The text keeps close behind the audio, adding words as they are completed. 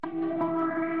Over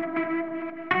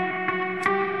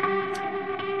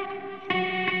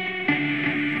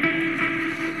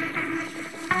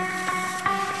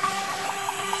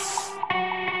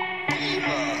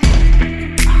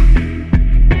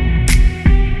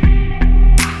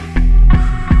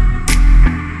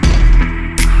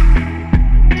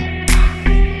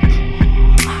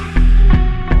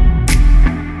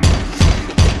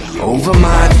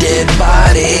my dead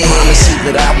body, promise you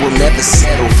that I will never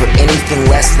settle for anything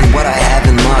less than what I have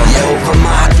in mind. Over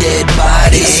my dead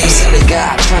body, some silly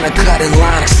guy trying to cut in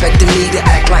line, expecting me to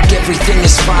act like everything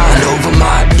is fine. Over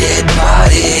my dead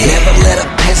body, never let a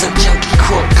peasant junkie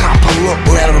crook cop a look,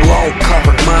 let alone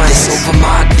covered mine. It's over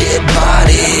my dead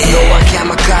body, no I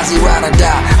kamikaze ride or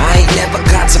die, I ain't never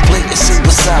contemplating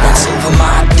suicide. It's over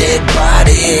my dead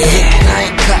body, thinking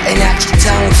I ain't cutting out your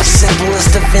tongue for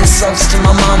simplest of insults to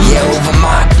my mom. Yeah, over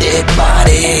my dead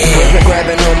body,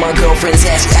 grabbing on my girlfriend's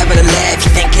ass, having a laugh,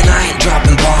 you thinking I ain't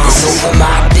dropping bombs. It's over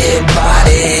my dead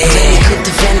body, claim you could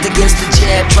defend against the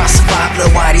jab, try survive the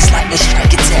whitey's lightning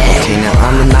strike attack. Okay, now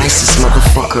I'm the nicest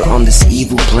motherfucker on this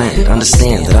evil planet.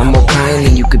 Understand that I'm more kind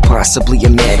than you could possibly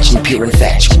imagine, pure and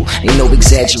factual, ain't no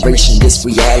exaggeration, this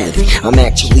reality. I'm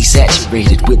actually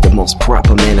saturated with the most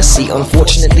proper manner. See,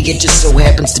 unfortunately it just so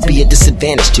happens to be a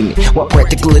disadvantage to me. What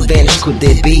practical advantage could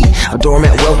there be? A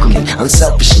doormat welcoming,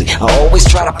 unselfishly, I always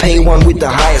try to pay one with the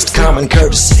highest common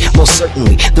courtesy. Most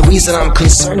certainly, the reason I'm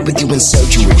concerned with you in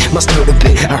surgery must hurt a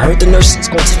bit. I heard the nurse, it's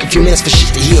gonna take a few minutes for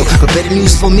shit to heal, but better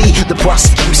news for me, the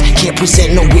prosecutors can't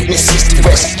present no witnesses to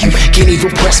rescue, can't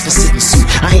even press for sitting suit.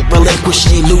 I ain't relinquished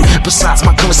any loot, besides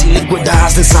my currency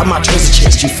liquidized inside my treasure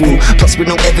chest, you fool. Plus with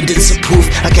no evidence of proof,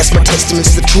 I guess my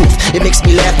testament's the truth. It makes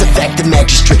me laugh the fact the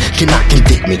magistrate cannot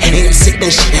convict me. Ain't it sick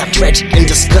that shit, how tragic and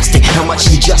disgusting, how much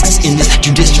injustice in this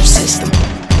judicial system.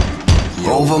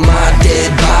 Over my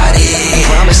dead body, I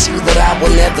promise you that I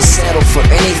will never settle for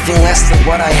anything less than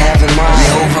what I have in mind.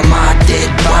 Over my dead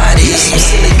body, some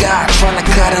silly guy trying to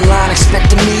cut in line,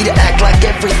 expecting me to act like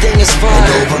everything is fine.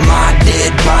 And over my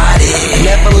dead body,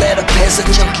 never let a peasant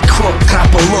junkie crook cop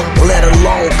a look, let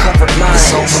alone covered mine. It's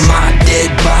over my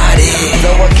dead body,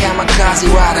 though a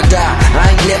kamikaze ride or die, I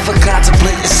ain't never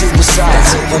contemplating suicide.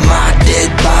 It's over my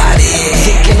dead body,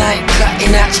 thinking I ain't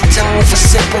cutting out your tongue for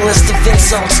simplest of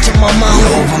insults to my mom.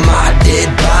 Over my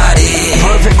dead body,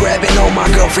 perfect grabbing on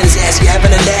my girlfriend's ass, you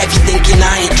having a laugh, you thinking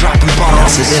I ain't dropping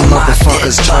bombs. So them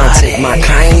motherfuckers trying to take my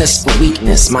kindness for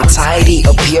weakness, my tidy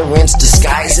appearance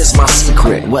disguises my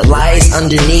secret. What lies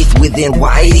underneath within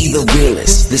Whitey the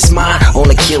realist, this mind on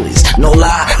Achilles, no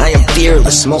lie, I am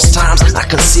fearless. Most times I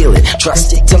conceal it, try to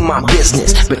stick to my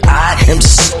business, but I am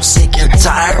just so sick and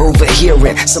tired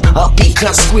overhearing some upbeat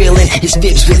cunt squealing his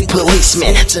fibs with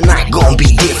policemen. Tonight gon'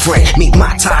 be different, meet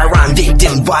my tyrant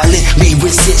victim, violently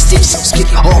resistant, so skip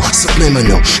all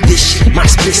subliminal. This shit, my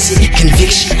explicit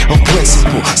conviction of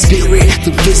principle, spirit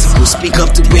through physical, speak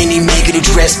up to any negative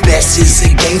trespasses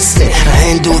against me. I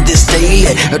handle this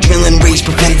daily, adrenaline rage,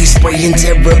 profanity spraying,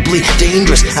 terribly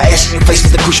dangerous. I ask you to face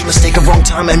with the crucial mistake of wrong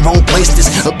time and wrong place.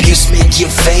 This abuse make you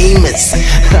famous.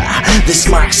 This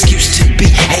my excuse to be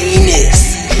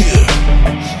heinous.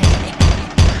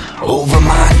 Over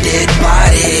my dead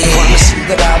body, promise you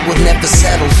that I will never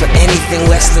settle for anything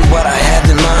less than what I have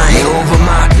in mind. Over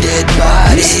my dead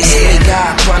body, some silly guy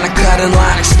trying to cut in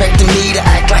line, expecting me to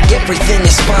act like everything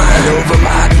is fine. Over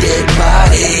my dead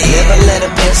body, never let a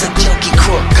peasant junkie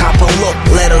crook cop a look,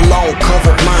 let alone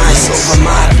covered mine. Over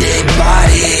my dead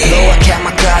body, though a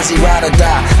kamikaze ride or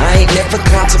die, I ain't never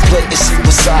contemplating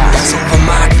suicide. Over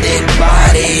my dead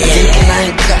body, thinking I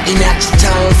ain't cutting out your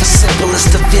tongue for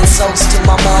simplest of insults to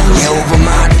my mom. Over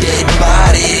my dead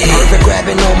body, perfect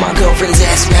grabbing on my girlfriend's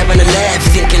ass, you having a laugh,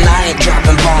 thinking I ain't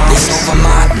dropping bombs. It's over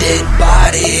my dead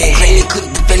body, claim you could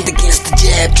defend against the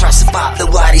jab, try to survive the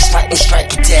whitey's lightning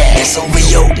strike attack. It's over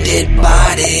your dead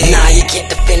body, nah you can't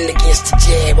defend against the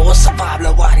jab or survive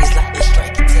the whitey's